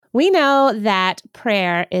We know that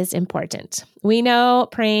prayer is important. We know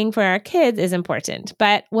praying for our kids is important,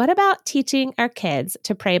 but what about teaching our kids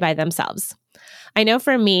to pray by themselves? I know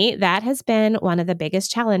for me, that has been one of the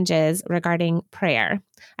biggest challenges regarding prayer.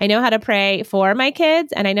 I know how to pray for my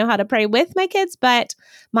kids and I know how to pray with my kids, but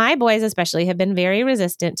my boys especially have been very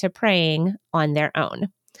resistant to praying on their own.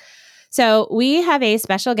 So we have a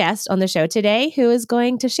special guest on the show today who is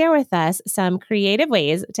going to share with us some creative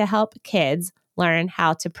ways to help kids learn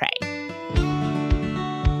how to pray.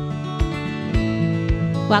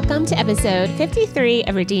 Welcome to episode 53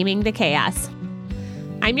 of Redeeming the Chaos.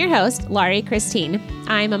 I'm your host, Laurie Christine.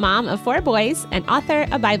 I'm a mom of 4 boys, an author,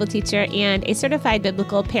 a Bible teacher, and a certified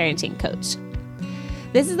biblical parenting coach.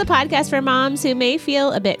 This is the podcast for moms who may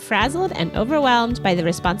feel a bit frazzled and overwhelmed by the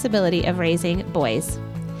responsibility of raising boys.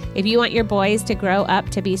 If you want your boys to grow up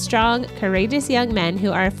to be strong, courageous young men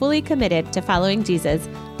who are fully committed to following Jesus,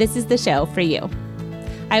 this is the show for you.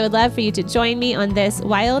 I would love for you to join me on this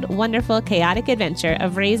wild, wonderful, chaotic adventure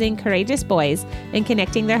of raising courageous boys and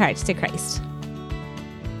connecting their hearts to Christ.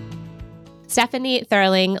 Stephanie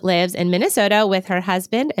Thurling lives in Minnesota with her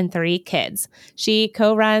husband and 3 kids. She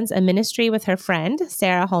co-runs a ministry with her friend,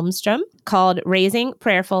 Sarah Holmstrom, called Raising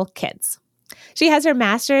Prayerful Kids. She has her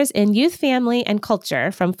master's in youth, family, and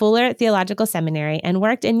culture from Fuller Theological Seminary and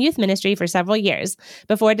worked in youth ministry for several years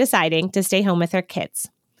before deciding to stay home with her kids.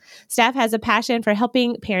 Steph has a passion for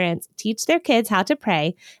helping parents teach their kids how to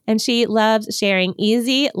pray, and she loves sharing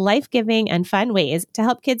easy, life-giving, and fun ways to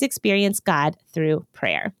help kids experience God through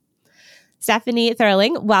prayer. Stephanie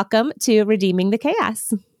Thurling, welcome to Redeeming the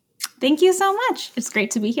Chaos. Thank you so much. It's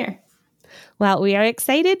great to be here. Well, we are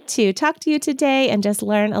excited to talk to you today and just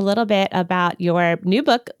learn a little bit about your new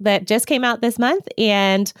book that just came out this month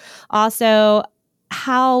and also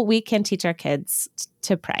how we can teach our kids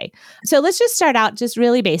to pray. So let's just start out just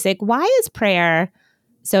really basic. Why is prayer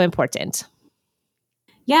so important?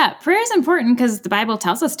 Yeah, prayer is important because the Bible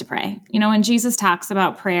tells us to pray. You know, when Jesus talks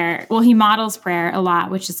about prayer, well, he models prayer a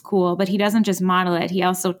lot, which is cool, but he doesn't just model it. He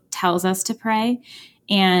also tells us to pray.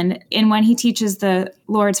 And when he teaches the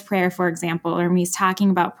Lord's Prayer, for example, or when he's talking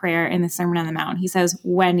about prayer in the Sermon on the Mount, he says,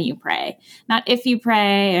 when you pray, not if you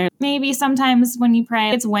pray, or maybe sometimes when you pray,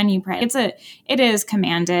 it's when you pray. It is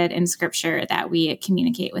commanded in Scripture that we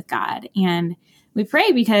communicate with God. And we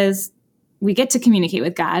pray because we get to communicate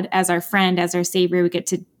with God as our friend, as our Savior. We get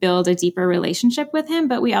to build a deeper relationship with him,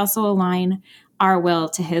 but we also align our will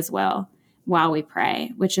to his will while we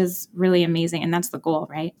pray, which is really amazing. And that's the goal,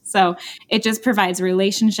 right? So it just provides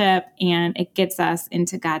relationship and it gets us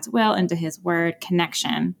into God's will, into his word,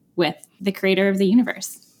 connection with the creator of the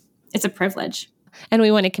universe. It's a privilege. And we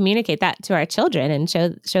want to communicate that to our children and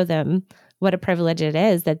show them what a privilege it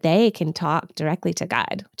is that they can talk directly to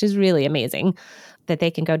God, which is really amazing, that they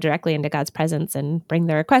can go directly into God's presence and bring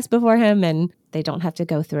their request before him, and they don't have to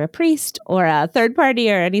go through a priest or a third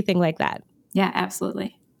party or anything like that. Yeah,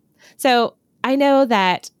 absolutely. So I know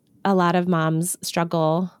that a lot of moms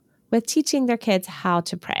struggle with teaching their kids how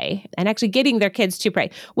to pray and actually getting their kids to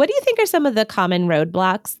pray. What do you think are some of the common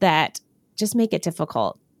roadblocks that just make it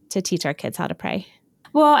difficult to teach our kids how to pray?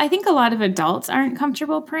 Well, I think a lot of adults aren't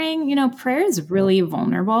comfortable praying. You know, prayer is really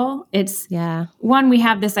vulnerable. One, we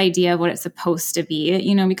have this idea of what it's supposed to be,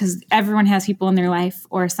 you know, because everyone has people in their life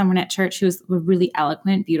or someone at church who's a really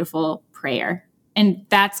eloquent, beautiful prayer. And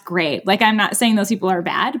that's great. Like, I'm not saying those people are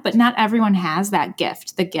bad, but not everyone has that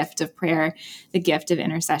gift, the gift of prayer, the gift of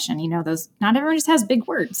intercession. You know, not everyone just has big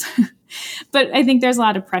words. But I think there's a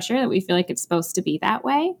lot of pressure that we feel like it's supposed to be that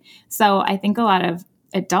way. So I think a lot of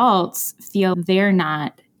adults feel they're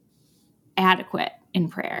not adequate in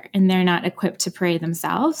prayer and they're not equipped to pray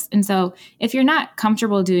themselves. And so if you're not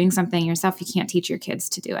comfortable doing something yourself, you can't teach your kids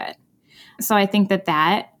to do it. So I think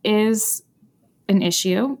that is an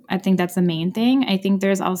issue. I think that's the main thing. I think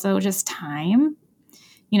there's also just time.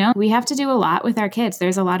 You know, we have to do a lot with our kids.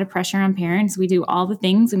 There's a lot of pressure on parents. We do all the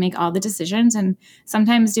things, we make all the decisions. And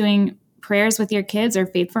sometimes doing prayers with your kids or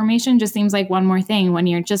faith formation just seems like one more thing when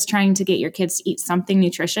you're just trying to get your kids to eat something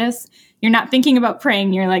nutritious. You're not thinking about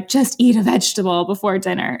praying. You're like, just eat a vegetable before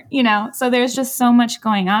dinner, you know? So there's just so much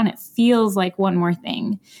going on. It feels like one more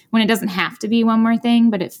thing when it doesn't have to be one more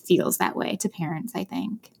thing, but it feels that way to parents, I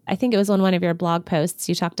think. I think it was on one of your blog posts,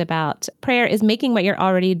 you talked about prayer is making what you're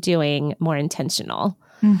already doing more intentional.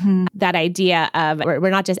 Mm-hmm. That idea of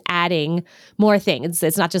we're not just adding more things.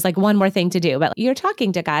 It's not just like one more thing to do, but you're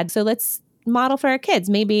talking to God. So let's model for our kids.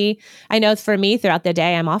 Maybe, I know for me throughout the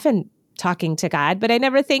day, I'm often talking to God, but I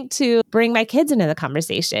never think to bring my kids into the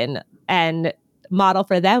conversation and model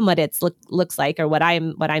for them what it looks like or what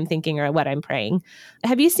I'm thinking or what I'm praying.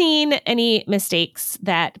 Have you seen any mistakes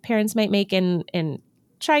that parents might make in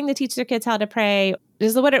trying to teach their kids how to pray?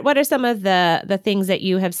 What are some of the things that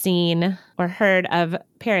you have seen or heard of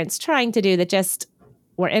parents trying to do that just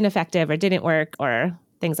were ineffective or didn't work or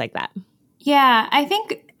things like that? Yeah, I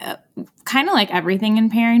think kind of like everything in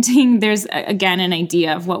parenting, there's, again, an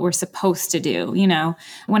idea of what we're supposed to do. You know,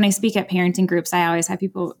 when I speak at parenting groups, I always have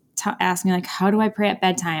people ask me, like, how do I pray at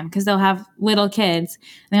bedtime? Because they'll have little kids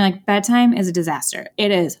and they're like, bedtime is a disaster.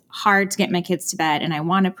 It is hard to get my kids to bed and I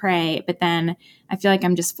want to pray, but then I feel like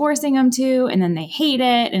I'm just forcing them to, and then they hate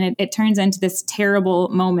it. And it turns into this terrible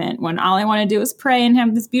moment when all I want to do is pray and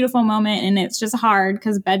have this beautiful moment. And it's just hard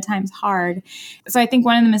because bedtime's hard. So I think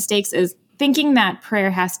one of the mistakes is thinking that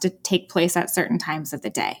prayer has to take place at certain times of the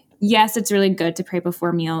day. Yes, it's really good to pray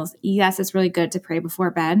before meals. Yes, it's really good to pray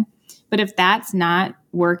before bed. But if that's not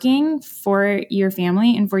working for your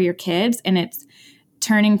family and for your kids, and it's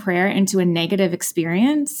turning prayer into a negative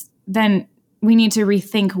experience, then we need to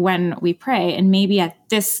rethink when we pray. And maybe at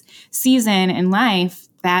this season in life,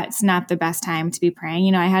 that's not the best time to be praying.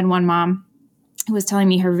 You know, I had one mom who was telling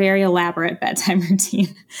me her very elaborate bedtime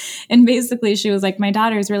routine. And basically she was like, my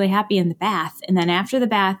daughter is really happy in the bath. And then after the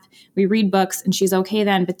bath, we read books and she's okay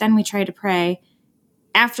then. But then we try to pray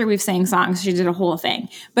after we've sang songs. She did a whole thing.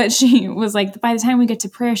 But she was like, by the time we get to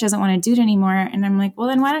prayer, she doesn't want to do it anymore. And I'm like, well,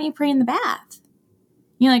 then why don't you pray in the bath?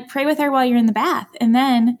 You know, like pray with her while you're in the bath. And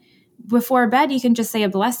then before bed, you can just say a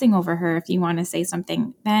blessing over her if you want to say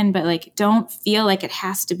something then, but like, don't feel like it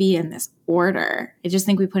has to be in this order. I just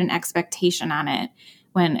think we put an expectation on it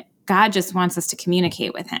when God just wants us to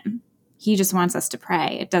communicate with him. He just wants us to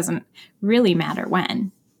pray. It doesn't really matter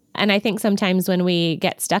when. And I think sometimes when we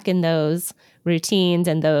get stuck in those routines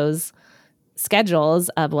and those schedules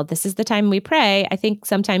of, well, this is the time we pray, I think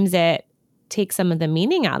sometimes it takes some of the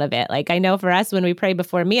meaning out of it. Like I know for us, when we pray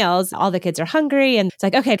before meals, all the kids are hungry and it's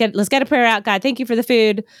like, okay, good, let's get a prayer out. God, thank you for the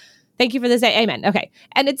food. Thank you for this day. Amen. Okay.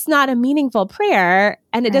 And it's not a meaningful prayer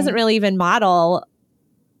and it doesn't really even model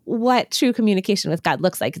what true communication with God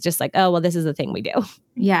looks like. It's just like, oh, well, this is the thing we do.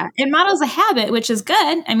 Yeah. It models a habit, which is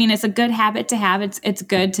good. I mean, it's a good habit to have. It's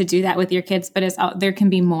good to do that with your kids, but there can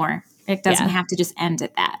be more. It doesn't have to just end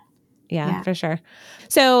at that. Yeah, for sure.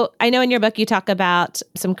 So I know in your book, you talk about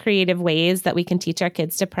some creative ways that we can teach our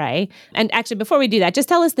kids to pray. And actually, before we do that, just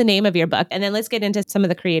tell us the name of your book, and then let's get into some of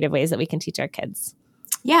the creative ways that we can teach our kids.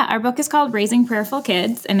 Yeah, our book is called Raising Prayerful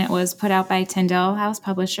Kids, and it was put out by Tyndale House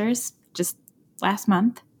Publishers just last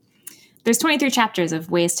month. There's 23 chapters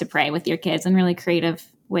of ways to pray with your kids in really creative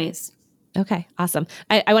ways. Okay, awesome.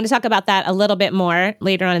 I want to talk about that a little bit more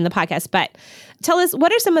later on in the podcast, but tell us,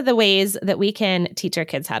 what are some of the ways that we can teach our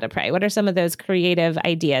kids how to pray? What are some of those creative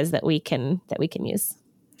ideas that we can use?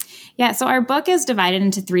 Yeah, so our book is divided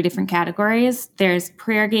into 3 different categories. There's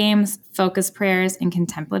prayer games, focus prayers, and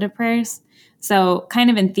contemplative prayers. So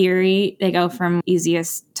kind of in theory, they go from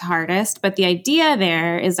easiest to hardest. But the idea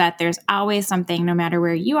there is that there's always something, no matter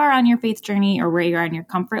where you are on your faith journey or where you are on your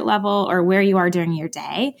comfort level or where you are during your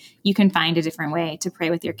day, you can find a different way to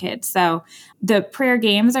pray with your kids. So the prayer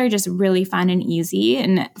games are just really fun and easy.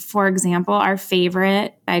 And for example, our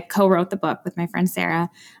favorite, I co-wrote the book with my friend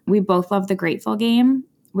Sarah. We both love the Grateful game,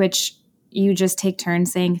 which you just take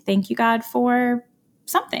turns saying, thank you, God, for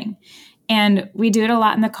something. And we do it a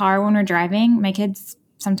lot in the car when we're driving. My kids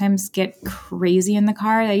sometimes get crazy in the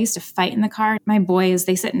car. They used to fight in the car. My boys,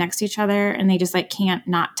 they sit next to each other and they just like can't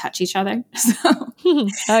not touch each other. So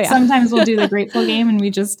sometimes we'll do the Grateful game and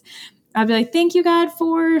I'll be like, thank you, God,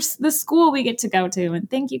 for the school we get to go to. And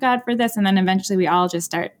thank you, God, for this. And then eventually we all just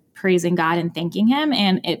start praising God and thanking him.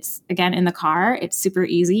 And it's, again, in the car, it's super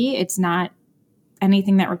easy. It's not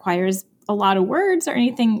anything that requires a lot of words or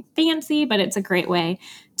anything fancy, but it's a great way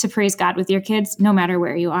to praise God with your kids, no matter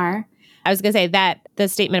where you are. I was going to say that the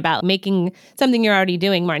statement about making something you're already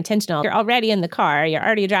doing more intentional. You're already in the car. You're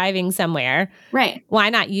already driving somewhere. Right. Why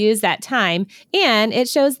not use that time? And it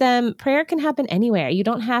shows them prayer can happen anywhere. You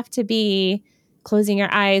don't have to be closing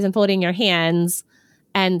your eyes and folding your hands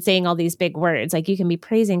and saying all these big words. Like you can be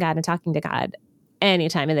praising God and talking to God any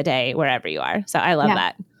time of the day, wherever you are. So I love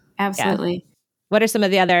that. Absolutely. Yeah. What are some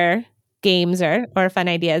of the other games or fun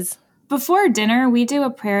ideas? Before dinner, we do a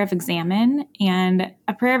prayer of examine, and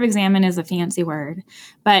a prayer of examine is a fancy word,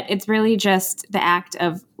 but it's really just the act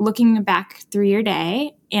of looking back through your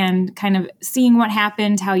day and kind of seeing what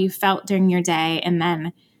happened, how you felt during your day, and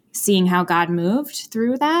then seeing how God moved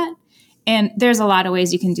through that. And there's a lot of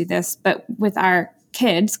ways you can do this, but with our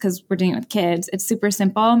kids, because we're doing it with kids, it's super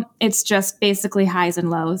simple. It's just basically highs and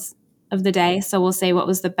lows of the day. So we'll say, what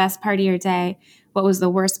was the best part of your day? What was the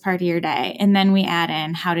worst part of your day? And then we add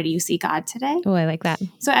in, how did you see God today? Oh, I like that.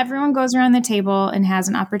 So everyone goes around the table and has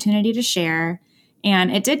an opportunity to share.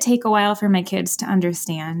 And it did take a while for my kids to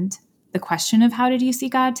understand the question of how did you see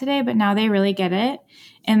God today? But now they really get it.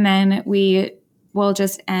 And then we will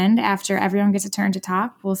just end after everyone gets a turn to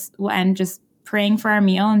talk. We'll end just praying for our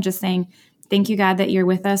meal and just saying, thank you, God, that you're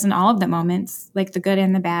with us in all of the moments, like the good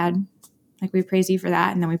and the bad. Like we praise you for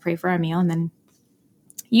that. And then we pray for our meal. And then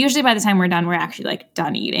usually by the time we're done, we're actually like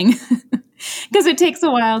done eating because it takes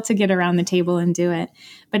a while to get around the table and do it.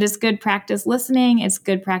 But it's good practice listening. It's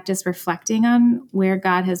good practice reflecting on where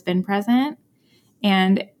God has been present.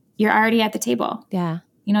 And you're already at the table. Yeah.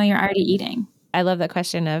 You're already eating. I love that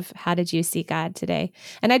question of how did you see God today?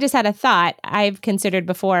 And I just had a thought. I've considered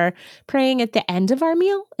before praying at the end of our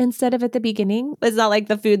meal instead of at the beginning. It's not like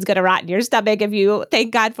the food's going to rot in your stomach if you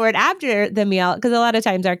thank God for it after the meal. Because a lot of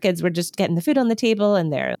times our kids were just getting the food on the table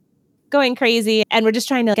and they're going crazy. And we're just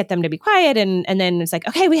trying to get them to be quiet. And then it's like,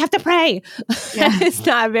 okay, we have to pray. Yeah. It's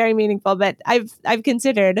not very meaningful. But I've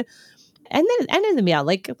considered, and then at the end of the meal,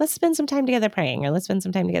 like, let's spend some time together praying, or let's spend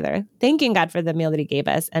some time together thanking God for the meal that he gave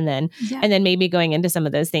us. And then maybe going into some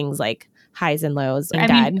of those things like highs and lows. And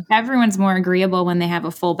I mean, everyone's more agreeable when they have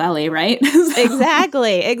a full belly, right?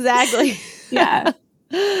 Exactly. Yeah.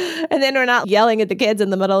 And then we're not yelling at the kids in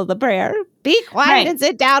the middle of the prayer. Be quiet and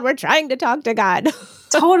sit down. We're trying to talk to God.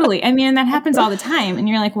 Totally. I mean, that happens all the time. And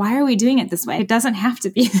you're like, why are we doing it this way? It doesn't have to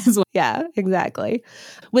be this way. Yeah, exactly.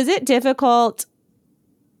 Was it difficult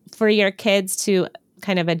for your kids to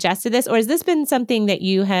kind of adjust to this? Or has this been something that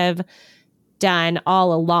you have done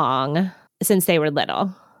all along since they were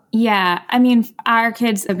little? Yeah. I mean, our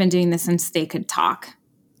kids have been doing this since they could talk,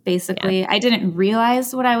 basically. Yeah. I didn't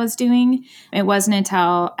realize what I was doing. It wasn't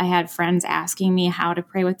until I had friends asking me how to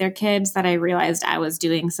pray with their kids that I realized I was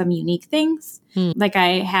doing some unique things. Like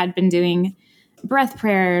I had been doing breath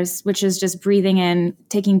prayers, which is just breathing in,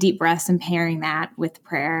 taking deep breaths and pairing that with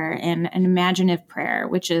prayer, and an imaginative prayer,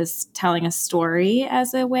 which is telling a story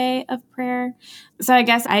as a way of prayer. So I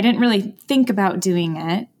guess I didn't really think about doing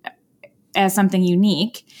it as something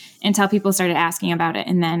unique until people started asking about it.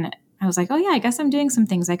 And then I was like, oh yeah, I guess I'm doing some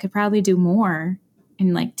things I could probably do more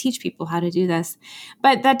and like teach people how to do this.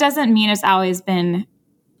 But that doesn't mean it's always been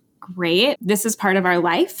great. This is part of our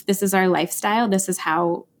life. This is our lifestyle. This is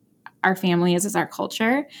how our family is our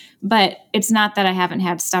culture. But it's not that I haven't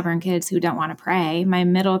had stubborn kids who don't want to pray. My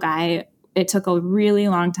middle guy, it took a really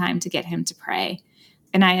long time to get him to pray.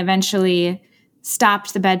 And I eventually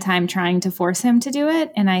stopped the bedtime trying to force him to do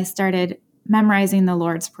it. And I started memorizing the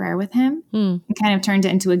Lord's Prayer with him and kind of turned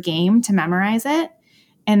it into a game to memorize it.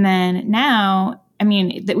 And then now, I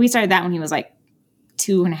mean, we started that when he was like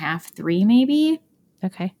 2.5, 3 maybe.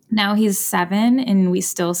 Okay. Now he's 7 and we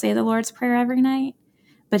still say the Lord's Prayer every night.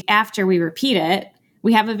 But after we repeat it,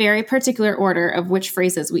 we have a very particular order of which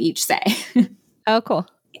phrases we each say. Oh, cool.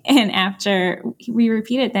 And after we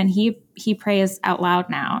repeat it, then he prays out loud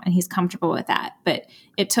now and he's comfortable with that. But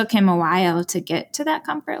it took him a while to get to that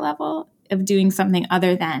comfort level of doing something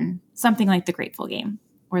other than something like the Grateful Game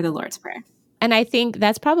or the Lord's Prayer. And I think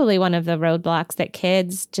that's probably one of the roadblocks that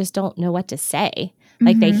kids just don't know what to say.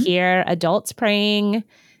 Like they hear adults praying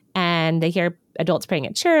and they hear adults praying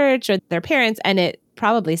at church or their parents, and it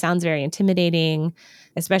probably sounds very intimidating,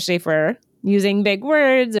 especially if we're using big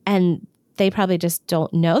words, and they probably just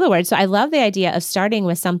don't know the words. So I love the idea of starting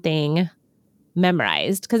with something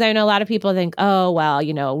memorized, because I know a lot of people think, oh,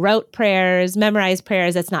 well, rote prayers, memorized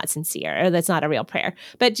prayers, that's not sincere, or that's not a real prayer.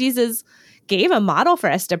 But Jesus gave a model for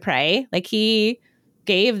us to pray. Like he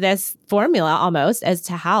gave this formula almost as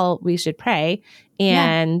to how we should pray.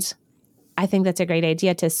 And I think that's a great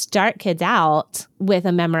idea to start kids out with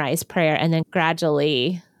a memorized prayer and then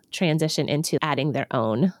gradually transition into adding their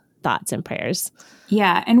own thoughts and prayers.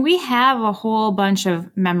 Yeah. And we have a whole bunch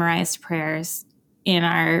of memorized prayers in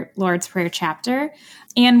our Lord's Prayer chapter.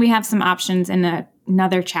 And we have some options in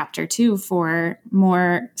another chapter too for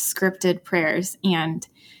more scripted prayers. And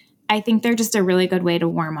I think they're just a really good way to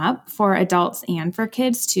warm up for adults and for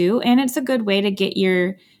kids too. And it's a good way to get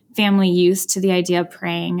your family used to the idea of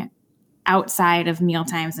praying outside of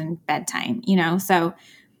mealtimes and bedtime, So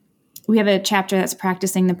we have a chapter that's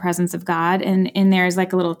practicing the presence of God. And in there is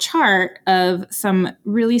like a little chart of some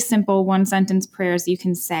really simple 1-sentence prayers you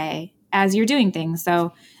can say as you're doing things.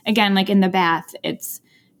 So again, like in the bath, it's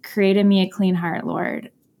create in me a clean heart,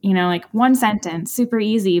 Lord. Like 1 sentence, super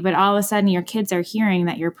easy, but all of a sudden your kids are hearing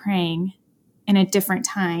that you're praying in a different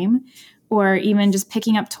time. Or even just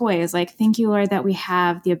picking up toys, like, thank you, Lord, that we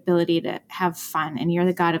have the ability to have fun and you're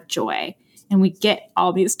the God of joy. And we get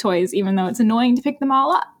all these toys, even though it's annoying to pick them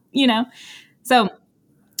all up, So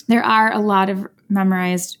there are a lot of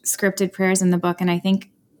memorized scripted prayers in the book. And I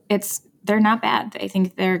think they're not bad. I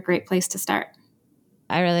think they're a great place to start.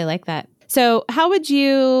 I really like that. So how would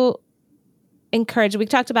you encourage, we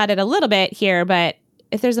talked about it a little bit here, but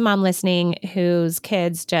if there's a mom listening whose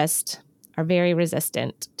kids just are very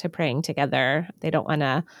resistant to praying together, they don't want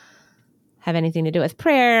to have anything to do with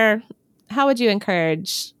prayer, how would you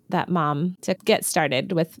encourage that mom to get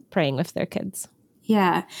started with praying with their kids?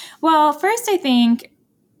 Yeah. Well, first, I think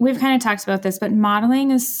we've kind of talked about this, but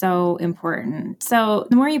modeling is so important. So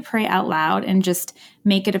the more you pray out loud and just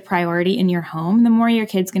make it a priority in your home, the more your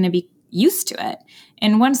kid's going to be used to it.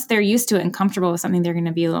 And once they're used to it and comfortable with something, they're going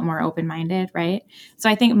to be a little more open-minded, right? So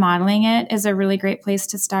I think modeling it is a really great place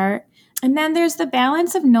to start. And then there's the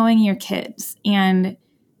balance of knowing your kids. And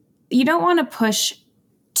you don't want to push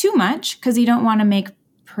too much because you don't want to make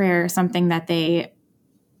prayer something that they,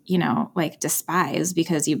 like despise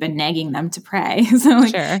because you've been nagging them to pray. So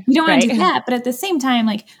sure, you don't want to do that. But at the same time,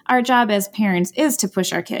 our job as parents is to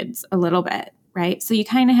push our kids a little bit, right? So you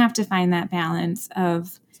kind of have to find that balance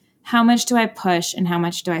of how much do I push and how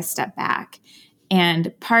much do I step back?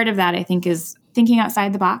 And part of that, I think, is thinking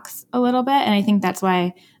outside the box a little bit. And I think that's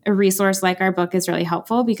why a resource like our book is really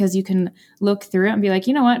helpful, because you can look through it and be like,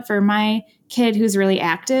 you know what, for my kid who's really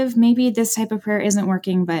active, maybe this type of prayer isn't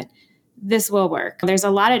working, but this will work. There's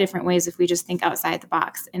a lot of different ways if we just think outside the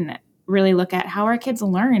box and really look at how our kids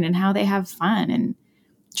learn and how they have fun and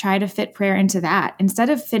try to fit prayer into that.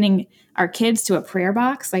 Instead of fitting our kids to a prayer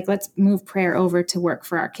box, let's move prayer over to work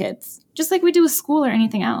for our kids, just like we do with school or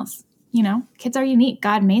anything else. Kids are unique.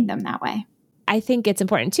 God made them that way. I think it's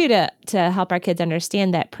important too to help our kids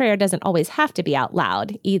understand that prayer doesn't always have to be out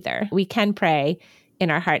loud either. We can pray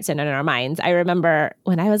in our hearts and in our minds. I remember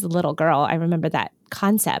when I was a little girl, I remember that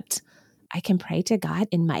concept. I can pray to God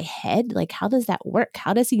in my head. How does that work?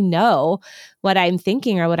 How does he know what I'm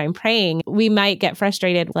thinking or what I'm praying? We might get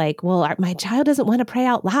frustrated, my child doesn't want to pray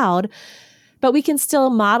out loud, but we can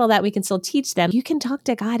still model that. We can still teach them. You can talk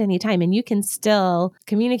to God anytime and you can still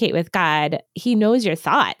communicate with God. He knows your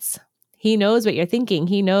thoughts. He knows what you're thinking.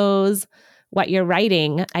 He knows what you're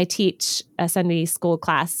writing. I teach a Sunday school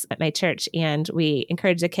class at my church, and we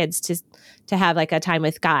encourage the kids to have a time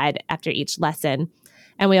with God after each lesson.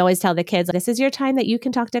 And we always tell the kids, this is your time that you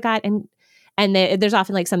can talk to God. And there's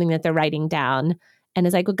often something that they're writing down. And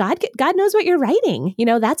it's well, God knows what you're writing.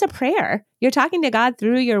 That's a prayer. You're talking to God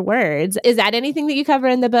through your words. Is that anything that you cover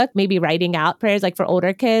in the book? Maybe writing out prayers, for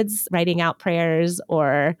older kids, writing out prayers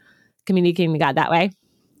or communicating to God that way?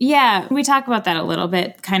 Yeah, we talk about that a little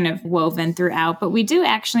bit, kind of woven throughout, but we do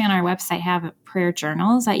actually on our website have prayer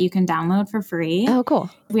journals that you can download for free. Oh, cool.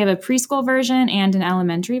 We have a preschool version and an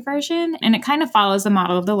elementary version, and it kind of follows the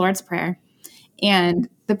model of the Lord's Prayer. And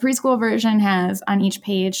the preschool version has on each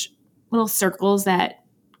page little circles that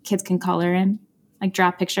kids can color in, draw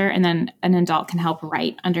a picture, and then an adult can help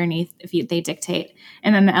write underneath if they dictate.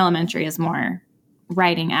 And then the elementary is more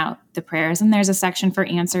writing out the prayers. And there's a section for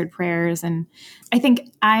answered prayers. And I think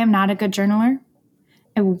I am not a good journaler.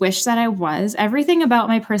 I wish that I was. Everything about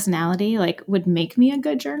my personality would make me a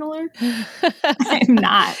good journaler. I'm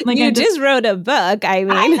not. You just wrote a book. I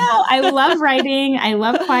know. I love writing. I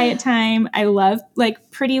love quiet time. I love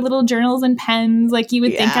pretty little journals and pens. You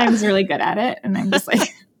would think I was really good at it. And I'm just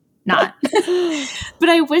not. But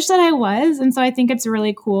I wish that I was. And so I think it's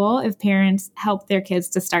really cool if parents help their kids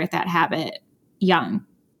to start that habit young.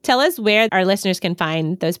 Tell us where our listeners can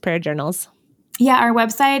find those prayer journals. Yeah, our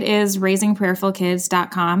website is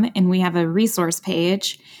raisingprayerfulkids.com, and we have a resource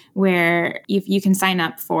page where you can sign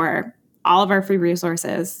up for all of our free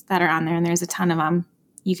resources that are on there, and there's a ton of them.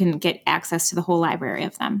 You can get access to the whole library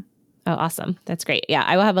of them. Oh, awesome. That's great. Yeah,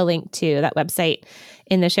 I will have a link to that website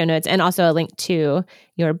in the show notes, and also a link to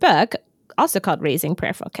your book, also called Raising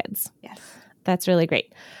Prayerful Kids. Yes. That's really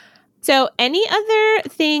great. So any other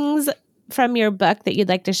things from your book that you'd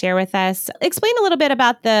like to share with us? Explain a little bit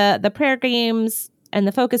about the prayer games and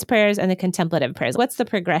the focus prayers and the contemplative prayers. What's the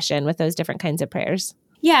progression with those different kinds of prayers?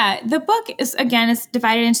 Yeah, the book is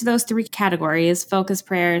divided into those three categories: focus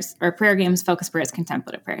prayers or prayer games, focus prayers,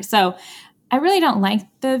 contemplative prayers. So I really don't like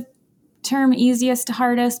the term easiest to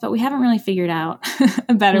hardest, but we haven't really figured out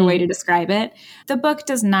a better way to describe it. The book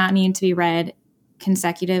does not need to be read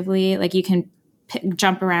consecutively. You can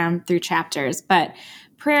jump around through chapters, but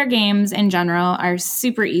prayer games in general are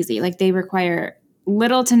super easy. They require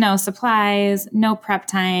little to no supplies, no prep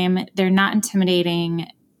time. They're not intimidating.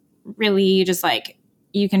 Really, you just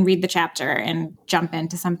you can read the chapter and jump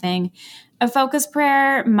into something. A focus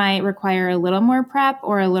prayer might require a little more prep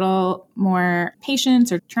or a little more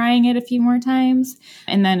patience or trying it a few more times.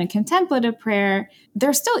 And then a contemplative prayer,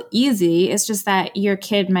 they're still easy. It's just that your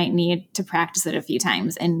kid might need to practice it a few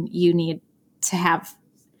times, and you need to have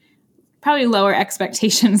probably lower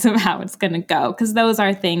expectations of how it's going to go, because those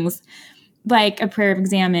are things like a prayer of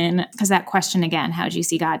examine, because that question again, how do you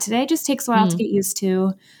see God today, just takes a while to get used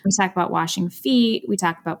to. We talk about washing feet. We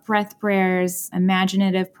talk about breath prayers,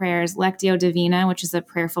 imaginative prayers, Lectio Divina, which is a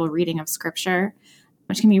prayerful reading of scripture,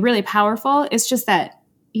 which can be really powerful. It's just that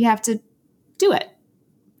you have to do it.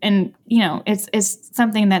 And, it's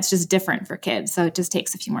something that's just different for kids. So it just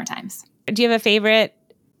takes a few more times. Do you have a favorite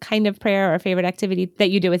kind of prayer or a favorite activity that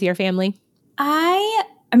you do with your family?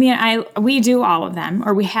 We do all of them,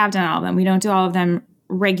 or we have done all of them. We don't do all of them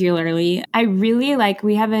regularly. I really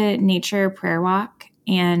we have a nature prayer walk.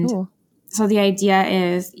 And so the idea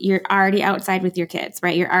is you're already outside with your kids,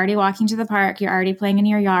 right? You're already walking to the park. You're already playing in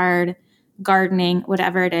your yard, gardening,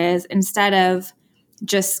 whatever it is. Instead of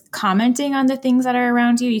just commenting on the things that are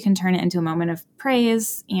around you, you can turn it into a moment of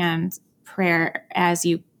praise and prayer as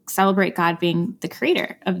you celebrate God being the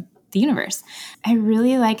creator of the universe. I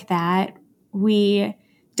really like that. We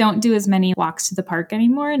don't do as many walks to the park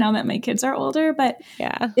anymore now that my kids are older, but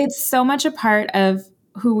it's so much a part of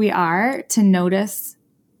who we are to notice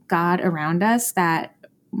God around us that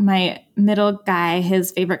my middle guy,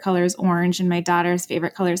 his favorite color is orange, and my daughter's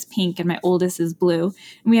favorite color is pink, and my oldest is blue.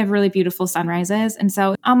 And we have really beautiful sunrises. And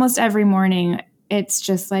so almost every morning, it's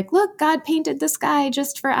just like, look, God painted the sky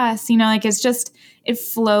just for us. It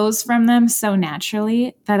flows from them so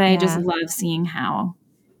naturally that I just love seeing how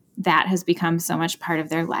that has become so much part of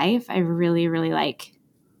their life. I really, really like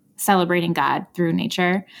celebrating God through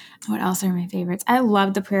nature. What else are my favorites? I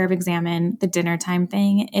love the prayer of examine, the dinner time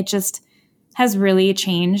thing. It just has really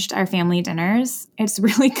changed our family dinners. It's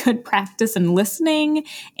really good practice in listening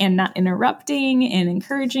and not interrupting and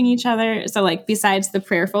encouraging each other. So besides the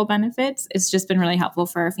prayerful benefits, it's just been really helpful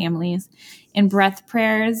for our families. And breath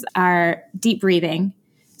prayers are deep breathing.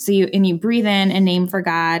 So you breathe in a name for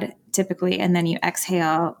God typically, and then you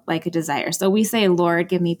exhale like a desire. So we say, Lord,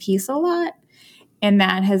 give me peace a lot. And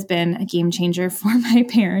that has been a game changer for my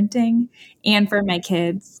parenting and for my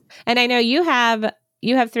kids. And I know you have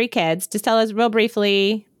 3 kids. Just tell us real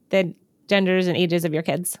briefly the genders and ages of your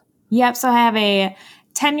kids. Yep. So I have a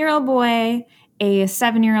 10-year-old boy, a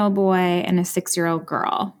 7-year-old boy, and a 6-year-old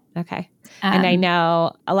girl. Okay. And I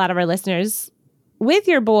know a lot of our listeners with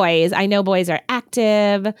your boys, I know boys are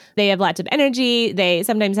active. They have lots of energy. They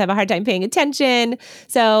sometimes have a hard time paying attention.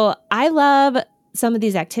 So I love some of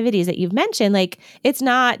these activities that you've mentioned. It's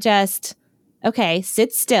not just, okay,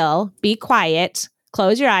 sit still, be quiet,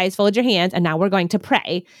 close your eyes, fold your hands, and now we're going to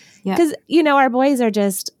pray. Because, our boys are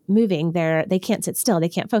just moving. They can't sit still. They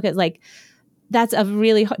can't focus. That's a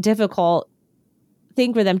really difficult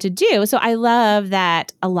thing for them to do. So I love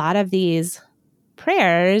that a lot of these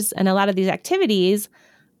prayers and a lot of these activities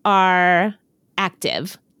are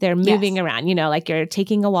active. They're moving around, you're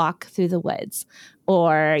taking a walk through the woods,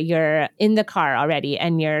 or you're in the car already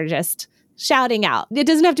and you're just shouting out. It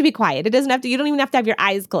doesn't have to be quiet. You don't even have to have your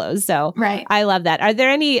eyes closed. So I love that. Are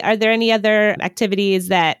there any other activities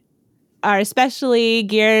that are especially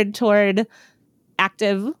geared toward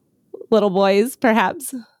active little boys,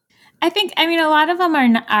 perhaps? A lot of them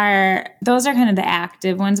are those are kind of the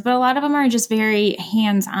active ones, but a lot of them are just very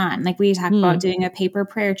hands-on. We talk about doing a paper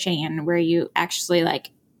prayer chain where you actually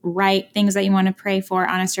write things that you want to pray for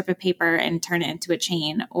on a strip of paper and turn it into a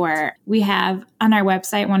chain. Or we have on our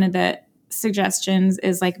website, one of the suggestions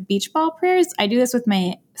is beach ball prayers. I do this with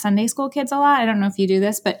my Sunday school kids a lot. I don't know if you do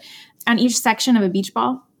this, but on each section of a beach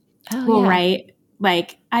ball, we'll write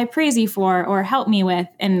I praise you for, or help me with,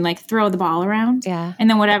 and throw the ball around. Yeah. And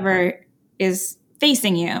then whatever is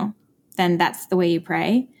facing you, then that's the way you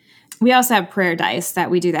pray. We also have prayer dice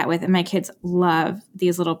that we do that with. And my kids love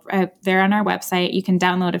these little, they're on our website. You can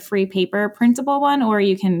download a free paper printable one, or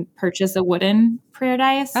you can purchase a wooden prayer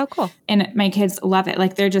dice. Oh, cool. And my kids love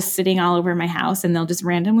it. They're just sitting all over my house and they'll just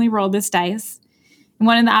randomly roll this dice. And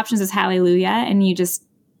one of the options is hallelujah. And you just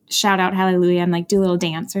shout out hallelujah and do a little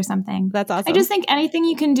dance or something. That's awesome. I just think anything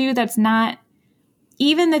you can do that's not,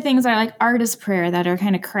 even the things that are artist prayer that are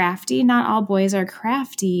kind of crafty. Not all boys are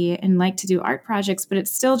crafty and like to do art projects, but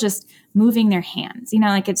it's still just moving their hands.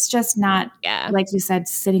 It's just not, like you said,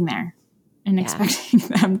 sitting there and expecting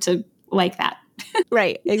them to like that.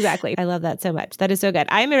 Right. Exactly. I love that so much. That is so good.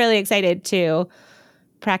 I'm really excited to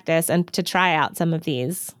practice and to try out some of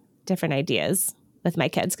these different ideas with my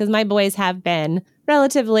kids, because my boys have been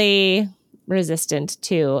relatively resistant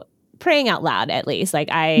to praying out loud, at least.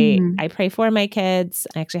 I pray for my kids.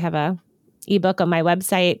 I actually have a ebook on my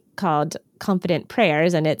website called Confident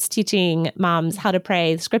Prayers, and it's teaching moms how to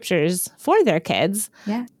pray scriptures for their kids.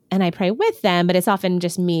 Yeah. And I pray with them, but it's often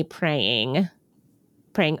just me praying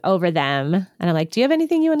over them. And I'm like, do you have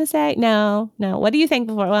anything you want to say? No. What are you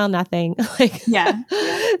thankful for? Well, nothing. Yeah.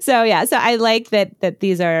 So I like that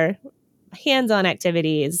these are hands-on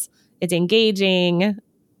activities. It's engaging,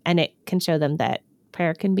 and it can show them that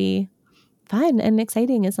prayer can be fun and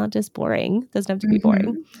exciting. It's not just boring. It doesn't have to be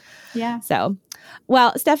boring. Yeah. So,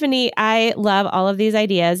 well, Stephanie, I love all of these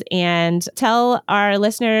ideas. And tell our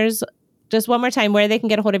listeners just one more time where they can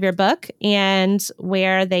get a hold of your book and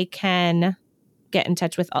where they can get in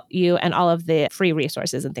touch with you and all of the free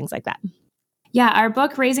resources and things like that. Yeah, our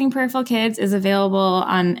book, Raising Prayerful Kids, is available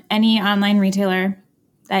on any online retailer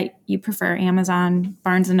that you prefer, Amazon,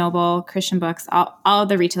 Barnes & Noble, Christian Books, all of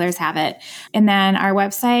the retailers have it. And then our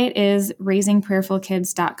website is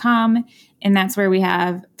raisingprayerfulkids.com. And that's where we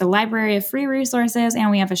have the library of free resources,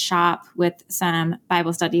 and we have a shop with some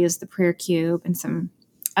Bible studies, the Prayer Cube, and some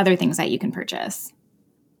other things that you can purchase.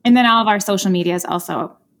 And then all of our social media is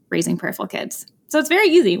also Raising Prayerful Kids. So it's very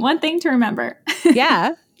easy. One thing to remember.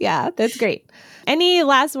 Yeah, that's great. Any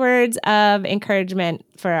last words of encouragement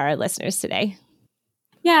for our listeners today?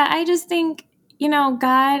 Yeah, I just think,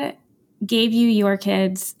 God gave you your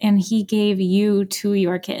kids and he gave you to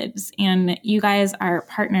your kids. And you guys are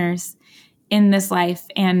partners in this life,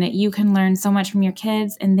 and you can learn so much from your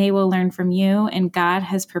kids and they will learn from you. And God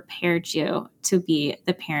has prepared you to be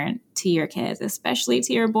the parent to your kids, especially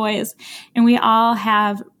to your boys. And we all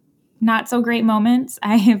have not so great moments.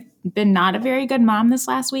 I have been not a very good mom this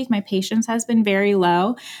last week. My patience has been very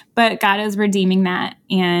low, but God is redeeming that.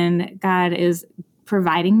 And God is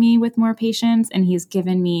providing me with more patience. And he's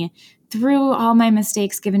given me, through all my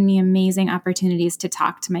mistakes, given me amazing opportunities to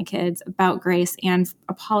talk to my kids about grace and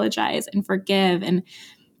apologize and forgive. And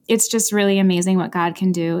it's just really amazing what God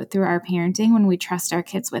can do through our parenting when we trust our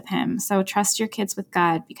kids with him. So trust your kids with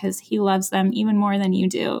God, because he loves them even more than you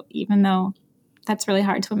do, even though that's really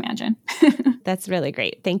hard to imagine. That's really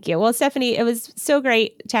great. Thank you. Well, Stephanie, it was so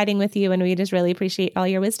great chatting with you, and we just really appreciate all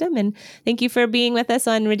your wisdom. And thank you for being with us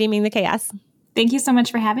on Redeeming the Chaos. Thank you so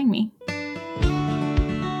much for having me.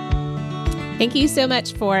 Thank you so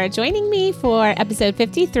much for joining me for episode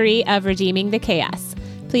 53 of Redeeming the Chaos.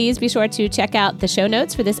 Please be sure to check out the show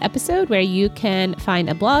notes for this episode, where you can find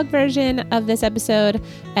a blog version of this episode,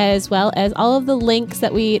 as well as all of the links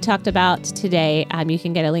that we talked about today. You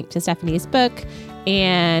can get a link to Stephanie's book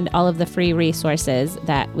and all of the free resources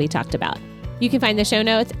that we talked about. You can find the show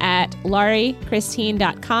notes at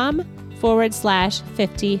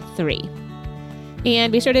lauriechristine.com/53.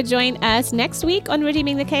 And be sure to join us next week on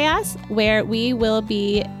Redeeming the Chaos, where we will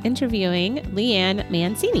be interviewing Leanne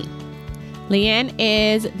Mancini. Leanne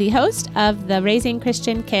is the host of the Raising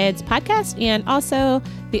Christian Kids podcast and also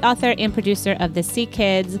the author and producer of the See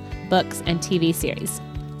Kids books and TV series.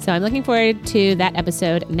 So I'm looking forward to that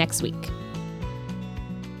episode next week.